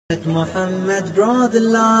Muhammad brought the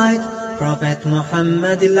light. Prophet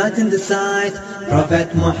Muhammad, the light in the sight.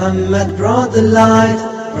 Prophet Muhammad brought the light.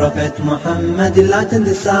 Prophet Muhammad, the light in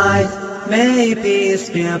the sight. May peace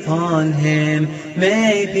be upon him.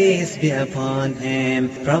 May peace be upon him.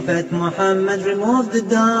 Prophet Muhammad removed the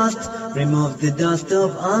dust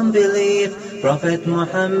of unbelief. Prophet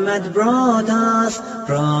Muhammad brought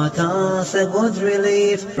us a good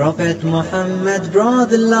relief. Prophet Muhammad brought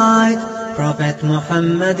the light. Prophet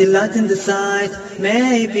Muhammad, the light in the sight.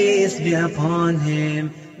 May peace be upon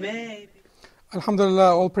him.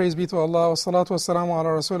 Alhamdulillah, all praise be to Allah, wa salatu wa salamu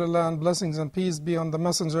ala Rasulullah, and blessings and peace be on the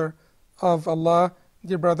Messenger of Allah.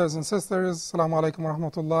 Dear brothers and sisters, Assalamu alaikum wa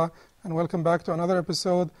rahmatullah, and welcome back to another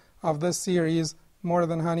episode of this series, More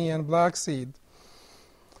Than Honey and Black Seed.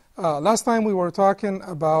 Last time we were talking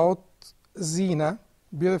about zina,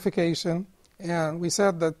 beautification, and we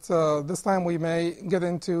said that this time we may get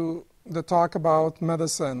into the talk about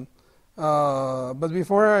medicine. But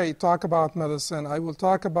before I talk about medicine, I will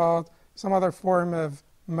talk about some other form of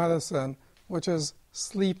medicine, which is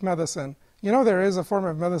sleep medicine. You know, there is a form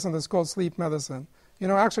of medicine that's called sleep medicine. You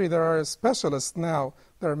know, actually there are specialists now.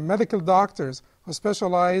 There are medical doctors who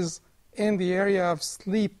specialize in the area of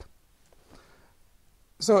sleep.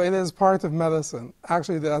 So it is part of medicine.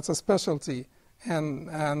 Actually, that's a specialty.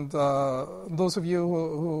 And those of you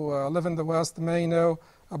who live in the West may know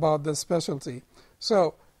about this specialty.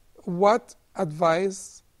 So what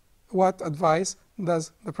advice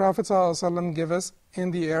does the Prophet ﷺ give us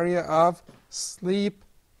in the area of sleep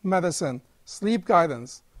medicine, sleep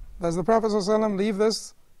guidance? Does the Prophet ﷺ leave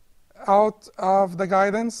this out of the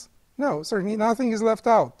guidance? No, certainly nothing is left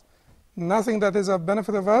out. Nothing that is of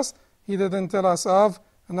benefit of us, he didn't tell us of,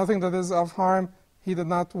 and nothing that is of harm, he did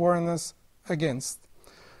not warn us against.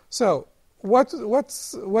 So, what did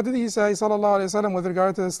he say, sallallahu alaihi wasallam, with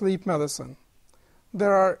regard to sleep medicine?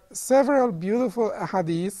 There are several beautiful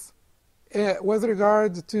ahadith with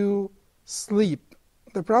regard to sleep.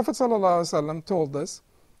 The Prophet sallallahu alaihi wasallam told us,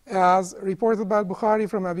 as reported by Bukhari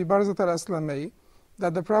from Abi Barzat al-Aslami,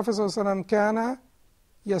 that the Prophet sallallahu alaihi wasallam كان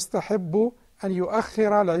يستحب أن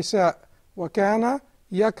يؤخر العشاء وكان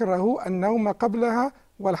يكره النوم قبلها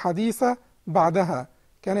والحديث بعدها.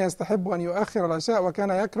 كان يستحب أن يؤخر العشاء وكان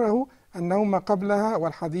يكره النوم قبلها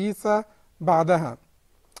والحديث بعدها.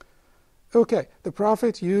 Okay, the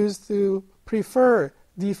Prophet used to prefer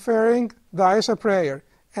deferring the Isha prayer,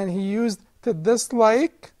 and he used to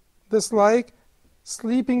dislike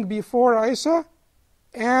sleeping before Isha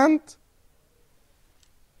and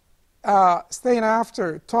staying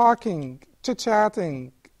after, talking,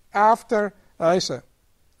 chit-chatting after Isha.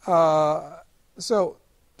 So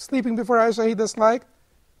sleeping before Isha he disliked,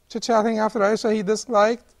 chit-chatting after Aisha he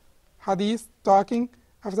disliked, hadith, talking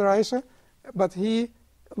after Aisha, but he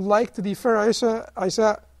liked to defer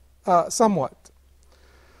Aisha somewhat.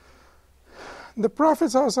 The Prophet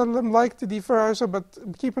ﷺ liked to defer Aisha, but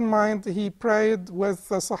keep in mind he prayed with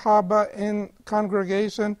the Sahaba in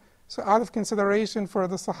congregation, so out of consideration for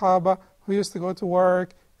the Sahaba who used to go to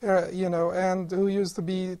work, and who used to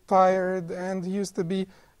be tired and used to be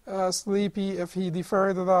sleepy, if he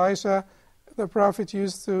deferred the Aisha, the Prophet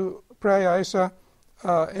used to pray Aisha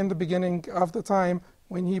in the beginning of the time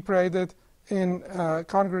when he prayed it in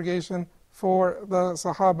congregation for the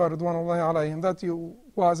Sahaba Ridwanullahi alayhim. That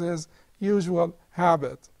was his usual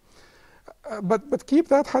habit. But keep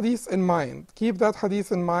that hadith in mind. Keep that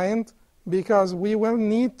hadith in mind, because we will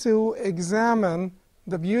need to examine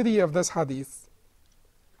the beauty of this hadith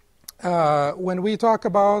when we talk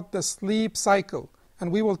about the sleep cycle.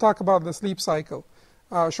 And we will talk about the sleep cycle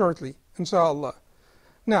shortly, inshallah.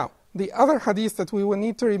 Now, the other hadith that we will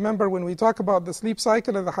need to remember when we talk about the sleep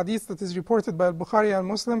cycle is the hadith that is reported by Bukhari and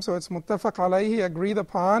Muslim, so it's muttafaq alayhi, agreed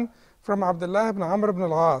upon, from Abdullah ibn Amr ibn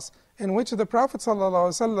al-As, in which the Prophet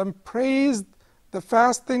ﷺ praised the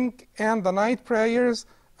fasting and the night prayers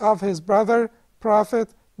of his brother,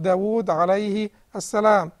 Prophet Dawood alayhi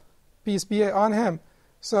as-salam, peace be on him.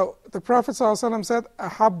 So the Prophet ﷺ said,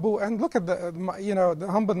 "Ahabbu," and look at the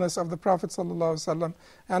humbleness of the Prophet ﷺ,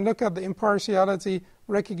 and look at the impartiality,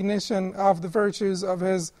 recognition of the virtues of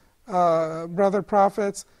his brother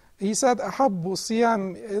prophets. He said, "Ahabbu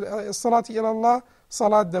siyam salati ila Allah,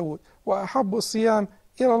 salat Dawood, wa ahabbu siyam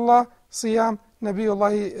ila Allah, siyam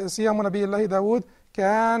Nabiyullahi Dawood,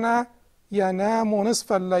 kana yanamu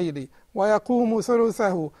nisfa al-layli, wa yaqumu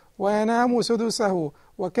thuluthahu, wa yanamu sudusahu,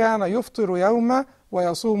 wa kana yuftiru yawma,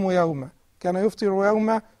 وَيَصُومُ يَوْمًا كَانَ يُفْطِرُ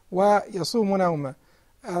يَوْمًا وَيَصُومُ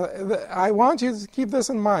نَوْمًا. I want you to keep this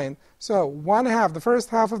in mind. So the first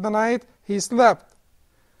half of the night, he slept.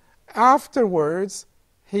 Afterwards,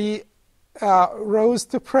 he rose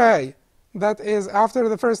to pray. that is after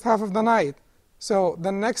the first half of the night. So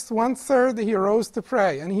the next 1/3 he rose to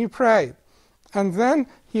pray, and he prayed. And then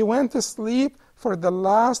he went to sleep for the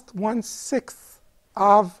last 1/6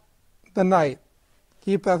 of the night.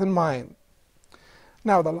 Keep that in mind.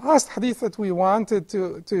 Now, the last hadith that we wanted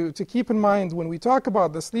to keep in mind when we talk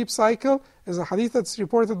about the sleep cycle is a hadith that's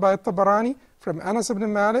reported by Tabarani from Anas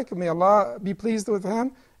ibn Malik, may Allah be pleased with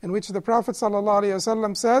him, in which the Prophet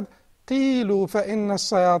ﷺ said, قِيلُوا فَإِنَّ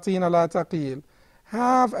الشَّيَاطِينَ لَا تَقِيلُ.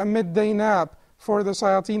 Have a midday nap, for the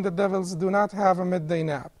shayateen, the devils, do not have a midday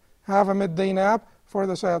nap. Have a midday nap, for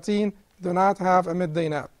the shayateen do not have a midday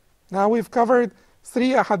nap. Now we've covered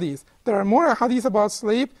 3 ahadith. There are more ahadith about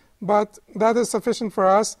sleep, but that is sufficient for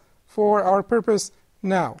us for our purpose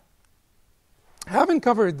now. Having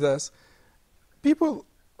covered this, people,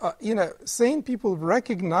 sane people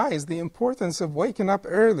recognize the importance of waking up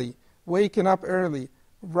early. Waking up early.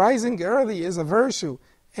 Rising early is a virtue.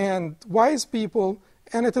 And wise people,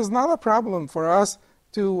 and it is not a problem for us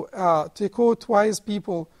to quote wise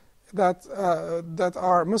people that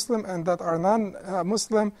are Muslim and that are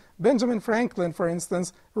non-Muslim. Benjamin Franklin, for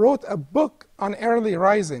instance, wrote a book on early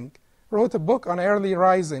rising. Early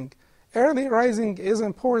rising is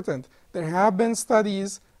important. There have been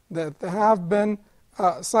studies that have been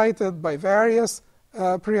cited by various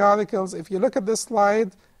periodicals. If you look at this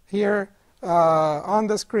slide here on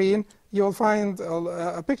the screen, you'll find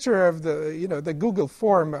a picture of the Google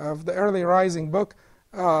form of the Early Rising book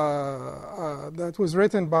that was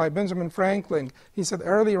written by Benjamin Franklin. He said,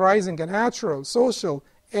 early rising, a natural, social,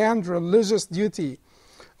 and religious duty.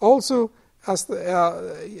 Also,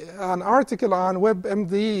 an article on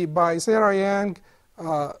WebMD by Sarah Yang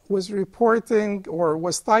was reporting, or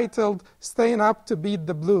was titled, Staying Up to Beat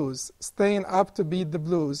the Blues. Staying Up to Beat the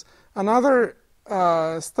Blues. Another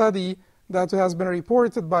study that has been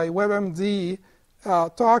reported by WebMD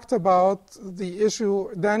talked about the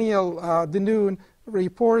issue. Daniel Denoon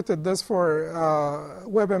reported this for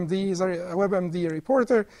WebMD. He's a WebMD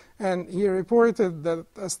reporter, and he reported that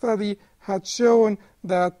a study had shown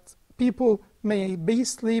that people may be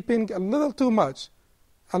sleeping a little too much.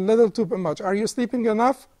 Are you sleeping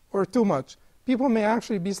enough or too much? People may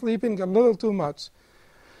actually be sleeping a little too much.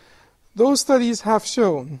 Those studies have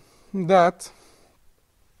shown that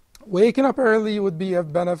waking up early would be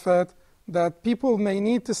of benefit, that people may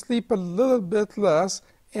need to sleep a little bit less,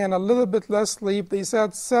 and a little bit less sleep, they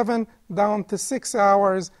said 7 down to 6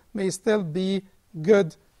 hours may still be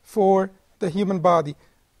good for the human body.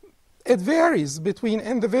 It varies between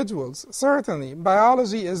individuals, certainly.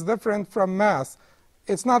 Biology is different from math.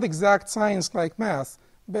 It's not exact science like math.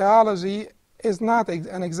 Biology is not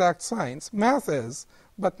an exact science. Math is,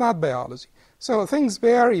 but not biology. So things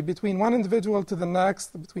vary between one individual to the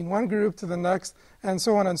next, between one group to the next, and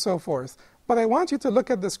so on and so forth. But I want you to look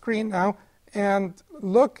at the screen now and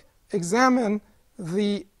examine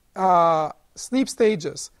the sleep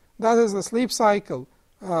stages. That is the sleep cycle,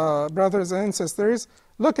 brothers and sisters.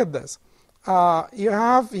 Look at this. You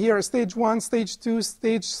have here stage 1, stage 2,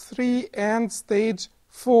 stage 3, and stage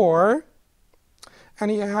 4.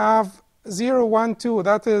 And you have 0, 1, 2.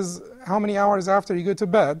 That is how many hours after you go to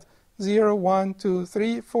bed. 0, 1, 2,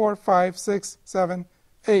 3, 4, 5, 6, 7,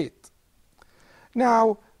 8.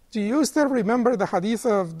 Now, do you still remember the hadith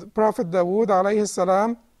of Prophet Dawood alayhi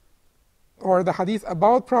salam, or the hadith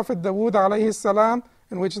about Prophet Dawood alayhi salam,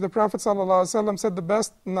 in which the Prophet sallallahu alaihi wasallam said the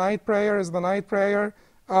best night prayer is the night prayer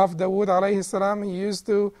of Dawood alayhi salam? He used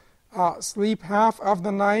to sleep half of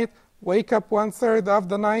the night, wake up 1/3 of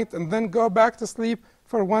the night, and then go back to sleep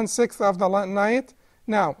for 1/6 of the night.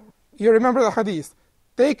 Now, you remember the hadith.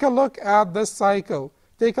 Take a look at this cycle.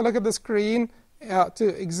 Take a look at the screen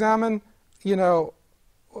to examine, the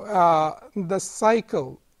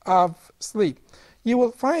cycle of sleep. You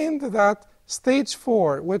will find that stage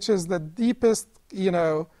 4, which is the deepest,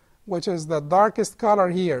 which is the darkest color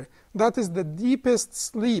here, that is the deepest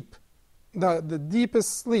sleep, the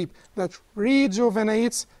deepest sleep that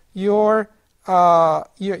rejuvenates your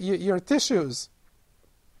tissues.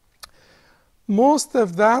 Most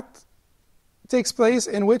of that takes place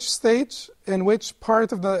in which stage, in which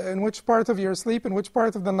part of your sleep, in which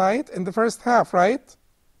part of the night? In the first half, right?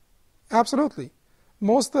 Absolutely.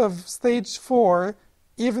 Most of stage 4,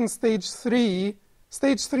 even stage 3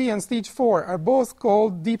 and stage 4 are both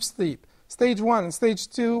called deep sleep. Stage 1 and stage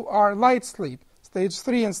 2 are light sleep. Stage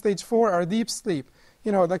 3 and stage 4 are deep sleep.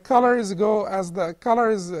 The colors go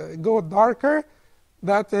darker,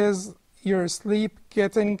 that is your sleep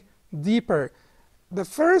getting deeper. The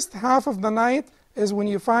first half of the night is when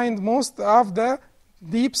you find most of the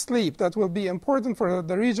deep sleep that will be important for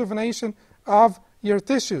the rejuvenation of your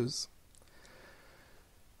tissues.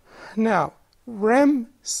 Now, REM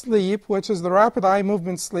sleep, which is the rapid eye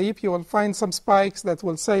movement sleep, you will find some spikes that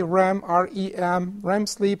will say REM, R-E-M. REM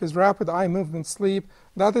sleep is rapid eye movement sleep.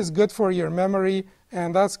 That is good for your memory,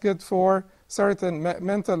 and that's good for certain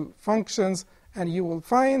mental functions. And you will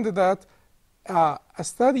find that a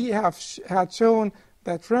study had shown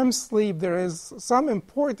that REM sleep, there is some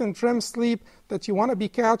important REM sleep that you want to be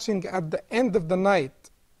catching at the end of the night.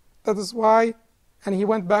 That is why, and he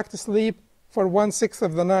went back to sleep for 1/6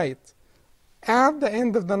 of the night. At the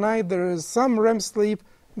end of the night, there is some REM sleep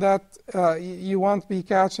that you want to be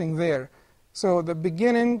catching there. So the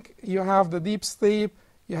beginning, you have the deep sleep,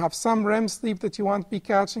 you have some REM sleep that you want to be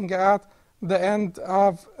catching at the end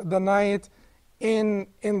of the night. In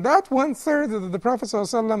that 1/3 that the Prophet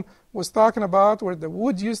ﷺ was talking about, where the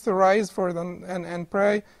wood used to rise for them and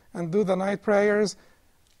pray and do the night prayers,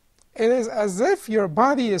 it is as if your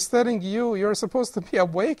body is telling you, you're supposed to be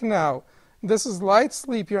awake now. This is light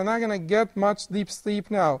sleep. You're not going to get much deep sleep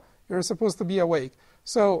now. You're supposed to be awake.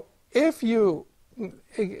 So if you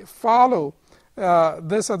follow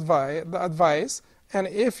this advice, and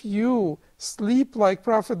if you sleep like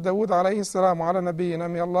Prophet Dawood alayhi salam, ala nabiyyina,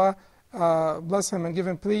 may Allah bless him and give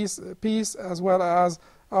him peace, as well as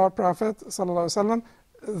our Prophet sallallahu alaihi wasallam,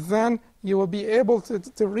 then you will be able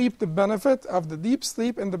to reap the benefit of the deep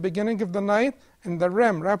sleep in the beginning of the night, and the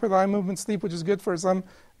REM, rapid eye movement sleep, which is good for some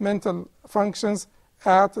mental functions,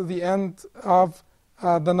 at the end of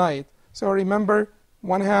the night. So remember,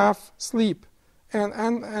 1/2 sleep.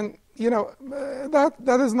 And you know,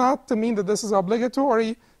 that is not to mean that this is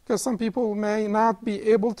obligatory, because some people may not be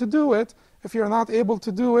able to do it. If you're not able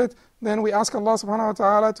to do it, then we ask Allah subhanahu wa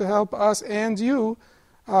ta'ala to help us and you.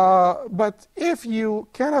 But if you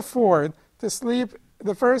can afford to sleep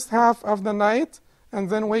the first half of the night and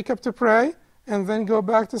then wake up to pray and then go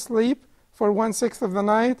back to sleep for 1/6 of the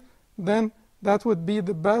night, then that would be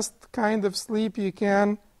the best kind of sleep you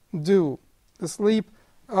can do, the sleep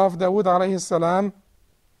of Dawood alayhi salam.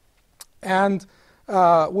 And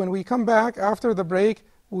when we come back after the break,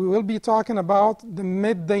 we will be talking about the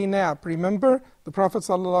midday nap. Remember, the Prophet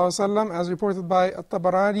ﷺ, as reported by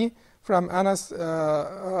At-Tabarani from Anas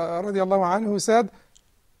radiallahu anhu, said,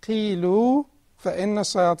 قِيلُوا فَإِنَّ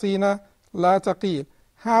الشَّيَاطِينَ لَا تَقِيلُ.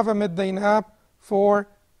 Have a midday nap, for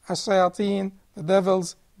الشَّيَاطِين, the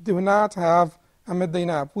devils, do not have a midday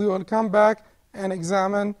nap. We will come back and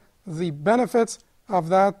examine the benefits of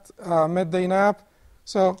that midday nap.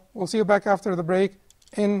 So we'll see you back after the break,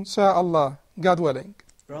 insha'Allah, God willing.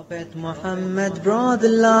 Prophet Muhammad brought the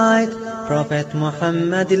light. Prophet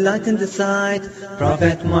Muhammad, the light in the sight.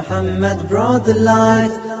 Prophet Muhammad brought the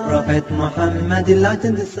light. Prophet Muhammad, the light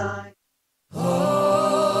in the sight.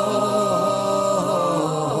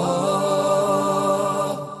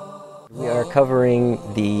 We are covering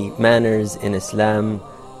the manners in Islam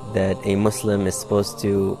that a Muslim is supposed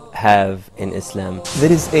to have in Islam.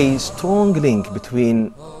 There is a strong link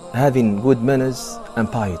between having good manners and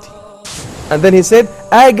piety. And then he said,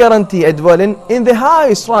 I guarantee a dwelling in the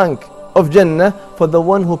highest rank of Jannah for the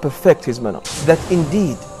one who perfects his manners. That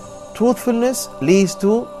indeed, truthfulness leads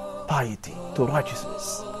to piety, to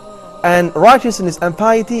righteousness. And righteousness and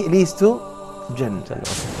piety leads to Jannah.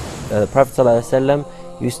 The Prophet ﷺ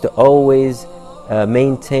used to always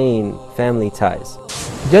maintain family ties.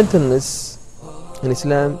 Gentleness in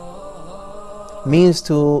Islam means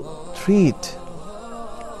to treat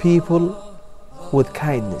people with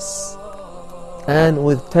kindness and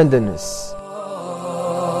with tenderness.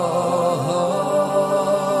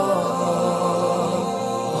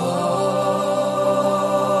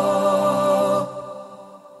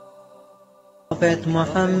 Prophet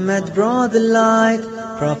Muhammad brought the light.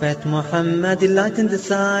 Prophet Muhammad, the light in the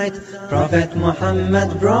sight. Prophet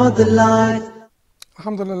Muhammad brought the light.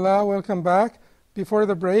 Alhamdulillah, welcome back. Before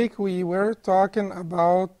the break, we were talking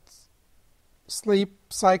about sleep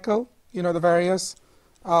cycle, the various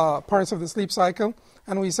parts of the sleep cycle.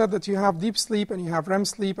 And we said that you have deep sleep and you have REM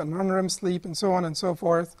sleep and non-REM sleep and so on and so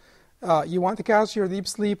forth. You want to catch your deep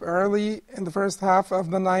sleep early in the first half of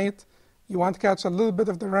the night. You want to catch a little bit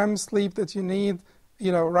of the REM sleep that you need,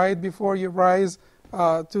 right before you rise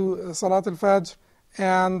to Salat al-Fajr.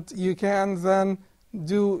 And you can then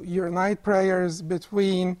do your night prayers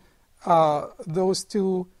between those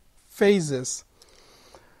two phases.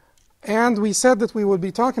 And we said that we will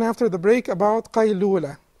be talking after the break about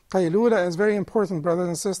qaylula. Qaylula is very important, brothers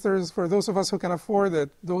and sisters, for those of us who can afford it.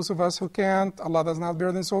 Those of us who can't, Allah does not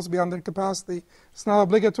burden souls beyond their capacity. It's not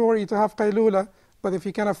obligatory to have qaylula, but if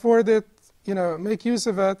you can afford it, make use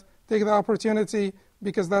of it, take the opportunity,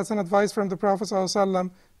 because that's an advice from the Prophet ﷺ.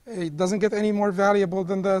 It doesn't get any more valuable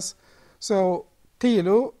than this. So,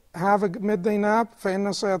 qilu, have a midday nap. فَإِنَّ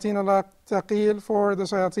الشَّيَاطِينَ لَا تَقِيلُ, for the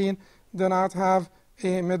shayateen do not have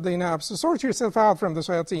a midday nap. So sort yourself out from the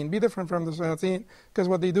shayateen. Be different from the shayateen, because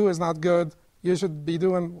what they do is not good. You should be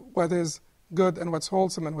doing what is good and what's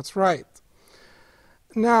wholesome and what's right.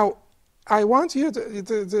 Now, I want you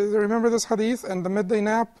to remember this hadith, and the midday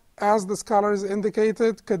nap, as the scholars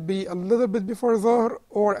indicated, could be a little bit before Dhuhr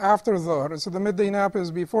or after Dhuhr. So the midday nap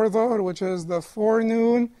is before Dhuhr, which is the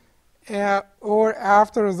forenoon, or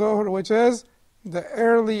after Dhuhr, which is the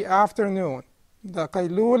early afternoon. The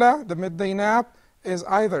qaylula, the midday nap, is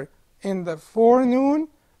either in the forenoon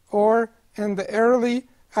or in the early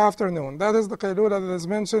afternoon. That is the qaylula that is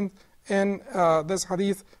mentioned in this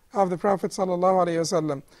hadith of the Prophet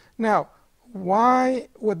ﷺ. Now, why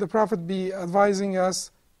would the Prophet be advising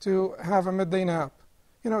us to have a midday nap?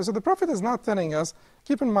 So the Prophet is not telling us,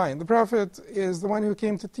 keep in mind, the Prophet is the one who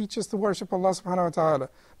came to teach us to worship Allah subhanahu wa ta'ala.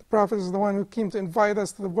 The Prophet is the one who came to invite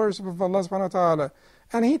us to the worship of Allah subhanahu wa ta'ala.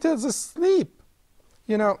 And he tells us sleep.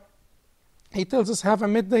 He tells us have a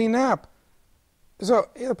midday nap. So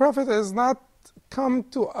the Prophet has not come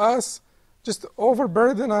to us just to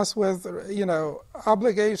overburden us with,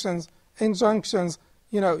 obligations, injunctions.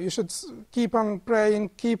 You should keep on praying,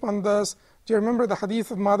 keep on this. Do you remember the hadith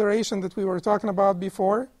of moderation that we were talking about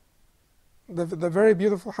before? The very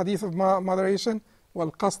beautiful hadith of moderation.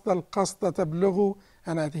 وَالْقَصْدَ الْقَصْدَ تَبْلُغُ,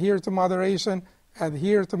 and adhere to moderation,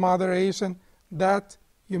 that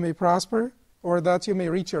you may prosper, or that you may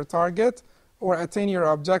reach your target, or attain your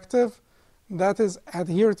objective. That is,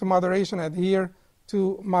 adhere to moderation, And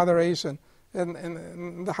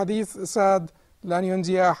the hadith said, لَنْ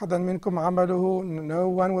يُنْجِيَ أَحَدًا مِنْكُمْ عَمَلُهُ, no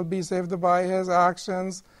one will be saved by his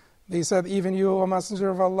actions. They said, even you, O Messenger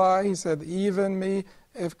of Allah. He said, even me,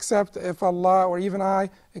 except if Allah, or even I,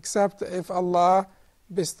 except if Allah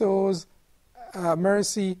bestows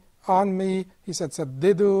mercy on me. He said,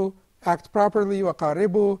 سَدِّدُوا, act properly,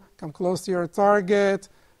 وَقَارِبُوا, come close to your target,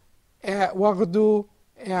 وَغْدُوا,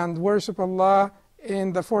 and worship Allah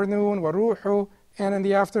in the forenoon, وَرُوحُوا, and in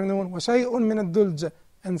the afternoon, وَشَيْءٌ مِنَ الدُّلْجِ,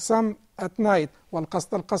 and some at night,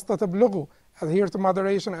 وَالْقَصْدَ الْقَصْدَ تَبْلُغُ, adhere to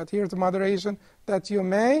moderation, that you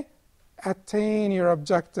may attain your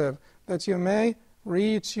objective, that you may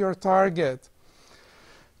reach your target.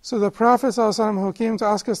 So the Prophet ﷺ, who came to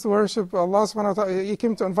ask us to worship Allah subhanahu wa ta'ala, he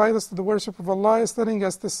came to invite us to the worship of Allah, is telling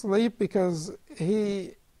us to sleep, because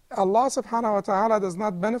Allah subhanahu wa ta'ala does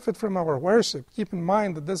not benefit from our worship. Keep in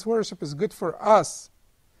mind that this worship is good for us.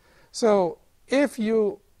 So if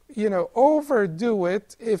you overdo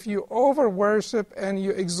it, if you over-worship and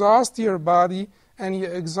you exhaust your body and you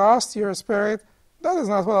exhaust your spirit, that is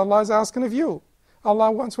not what Allah is asking of you.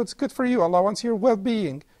 Allah wants what's good for you. Allah wants your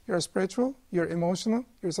well-being, your spiritual, your emotional,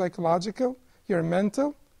 your psychological, your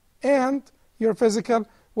mental, and your physical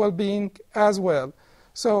well-being as well.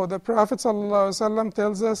 So the Prophet ﷺ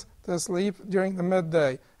tells us to sleep during the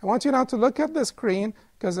midday. I want you now to look at the screen,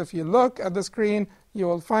 because if you look at the screen, you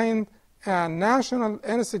will find a National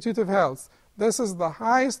Institute of Health. This is the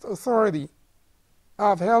highest authority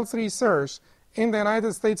of health research in the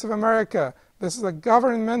United States of America. This is a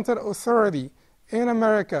governmental authority in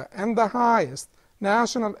America, and the highest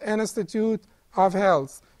National Institute of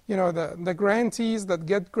Health. The grantees that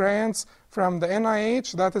get grants from the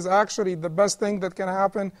NIH, that is actually the best thing that can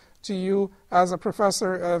happen to you as a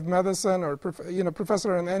professor of medicine, or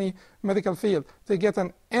professor in any medical field, to get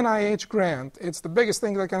an NIH grant. It's the biggest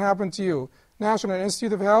thing that can happen to you. National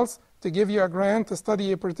Institute of Health, to give you a grant to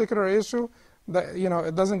study a particular issue,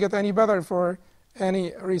 it doesn't get any better for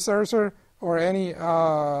any researcher or any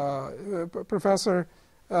professor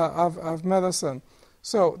of medicine.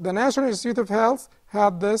 So the National Institute of Health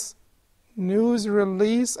had this news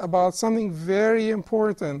release about something very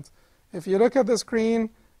important. If you look at the screen,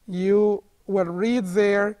 you will read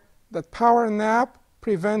there that power nap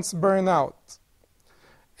prevents burnout.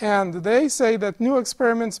 And they say that new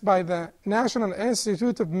experiments by the National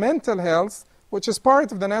Institute of Mental Health, which is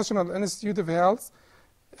part of the National Institute of Health,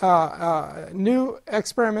 new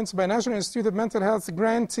experiments by National Institute of Mental Health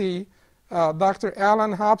grantee Dr.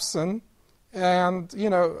 Alan Hobson and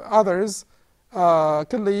others,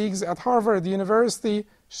 colleagues at Harvard University,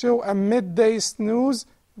 show a midday snooze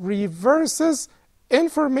reverses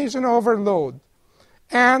information overload,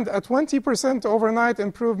 and a 20% overnight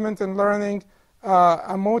improvement in learning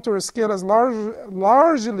a motor skill is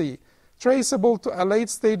largely traceable to a late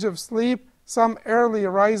stage of sleep some early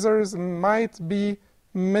risers might be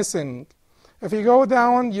missing. If you go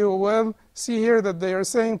down, you will see here that they are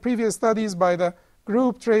saying previous studies by the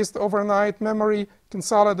group traced overnight memory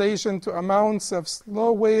consolidation to amounts of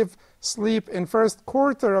slow wave sleep in first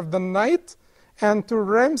quarter of the night and to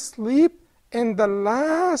REM sleep in the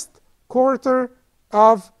last quarter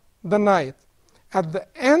of the night. At the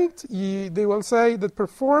end, they will say that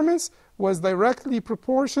performance was directly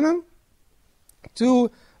proportional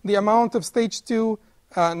to the amount of stage 2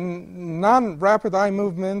 non-rapid eye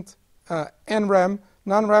movement, NREM,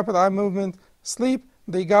 non-rapid eye movement sleep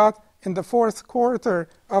they got in the fourth quarter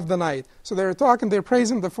of the night. So they're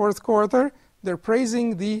praising the fourth quarter, they're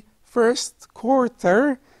praising the first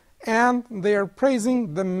quarter, and they're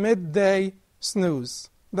praising the midday snooze,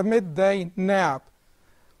 the midday nap.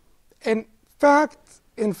 In fact,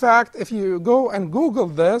 if you go and Google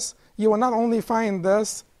this, you will not only find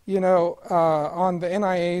this, on the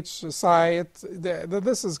NIH site.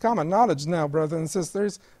 This is common knowledge now, brothers and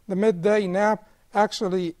sisters. The midday nap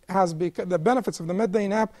actually has become, the benefits of the midday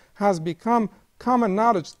nap has become common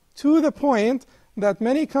knowledge, to the point that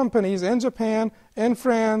many companies in Japan, in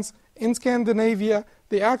France, in Scandinavia,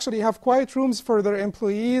 they actually have quiet rooms for their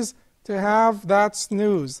employees to have that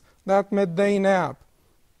snooze, that midday nap,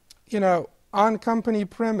 on company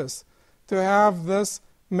premise, to have this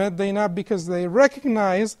midday nap, because they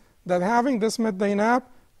recognize that having this midday nap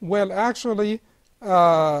will actually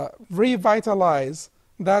revitalize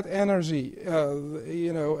that energy,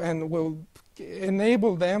 and will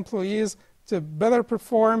enable the employees to better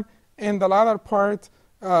perform in the latter part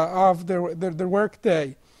of their work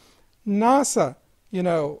day. NASA,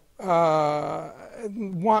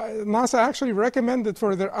 NASA actually recommended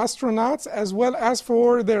for their astronauts as well as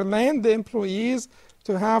for their land employees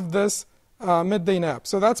to have this midday nap.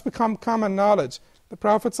 So that's become common knowledge. The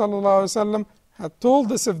Prophet ﷺ had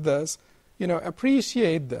told us of this.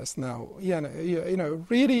 Appreciate this now.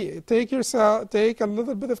 Really take a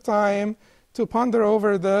little bit of time to ponder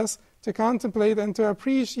over this, to contemplate and to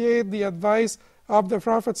appreciate the advice of the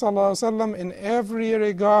Prophet ﷺ in every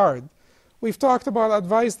regard. We've talked about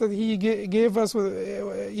advice that he gave us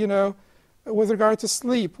with regard to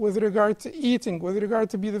sleep, with regard to eating, with regard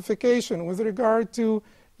to beautification, with regard to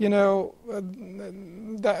the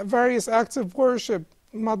various acts of worship,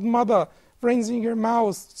 madmada, rinsing your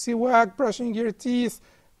mouth, siwak, brushing your teeth.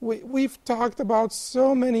 We've talked about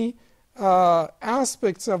so many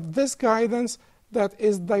aspects of this guidance that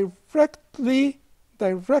is directly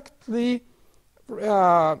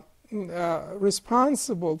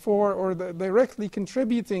responsible for, or directly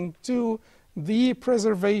contributing to, the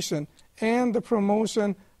preservation and the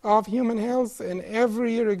promotion of human health in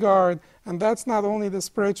every regard. And that's not only the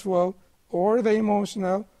spiritual or the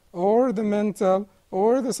emotional or the mental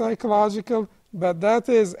or the psychological, but that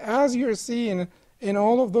is, as you're seeing in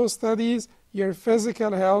all of those studies, your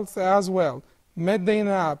physical health as well. Midday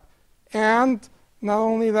nap. And not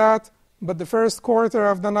only that, but the first quarter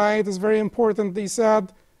of the night is very important, they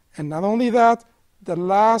said. And not only that, the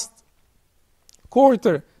last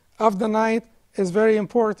quarter of the night is very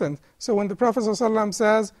important. So when the Prophet ﷺ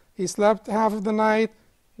says he slept half of the night,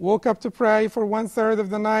 woke up to pray for 1/3 of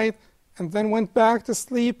the night, and then went back to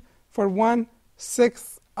sleep for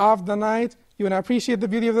 1/6 of the night, you want to appreciate the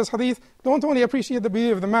beauty of this hadith. Don't only appreciate the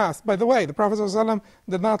beauty of the math. By the way, the Prophet ﷺ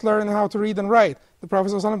did not learn how to read and write. The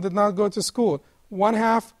Prophet ﷺ did not go to school.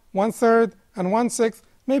 1/2, 1/3, and 1/6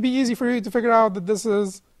 may be easy for you to figure out that this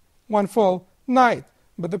is one full night.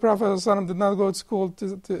 But the Prophet ﷺ did not go to school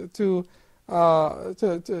to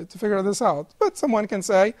figure this out. But someone can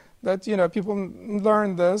say that people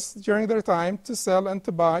learn this during their time to sell and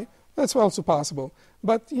to buy. That's also possible.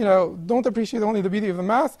 But don't appreciate only the beauty of the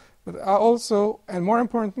math, but also, and more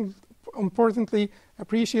importantly,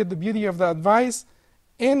 appreciate the beauty of the advice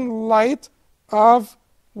in light of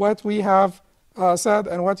what we have said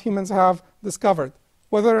and what humans have discovered.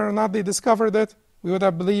 Whether or not they discovered it, we would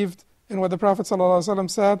have believed in what the Prophet ﷺ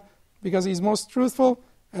said, because he's most truthful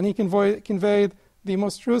and he conveyed the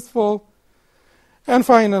most truthful and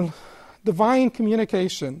final divine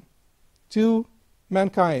communication to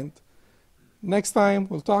mankind. Next time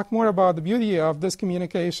we'll talk more about the beauty of this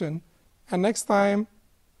communication, and next time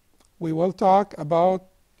we will talk about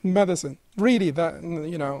medicine. Really,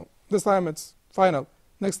 this time it's final.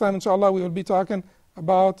 Next time, inshallah, we will be talking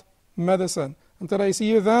about medicine. Until I see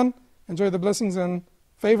you then, enjoy the blessings and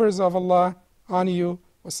favors of Allah on you.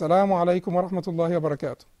 Wassalamu alaikum wa rahmatullahi wa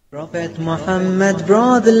barakatuh. Prophet Muhammad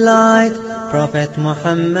brought the light. Prophet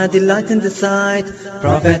Muhammad enlightened the sight.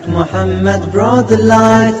 Prophet Muhammad brought the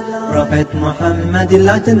light. Prophet Muhammad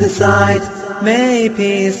enlightened the sight. May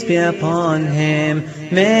peace be upon him.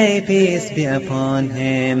 May peace be upon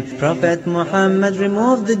him. Prophet Muhammad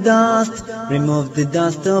removed the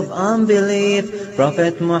dust of unbelief.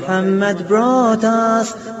 Prophet Muhammad brought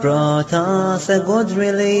us a good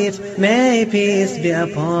relief. May peace be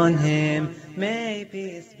upon him. May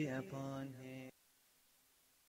peace be upon him.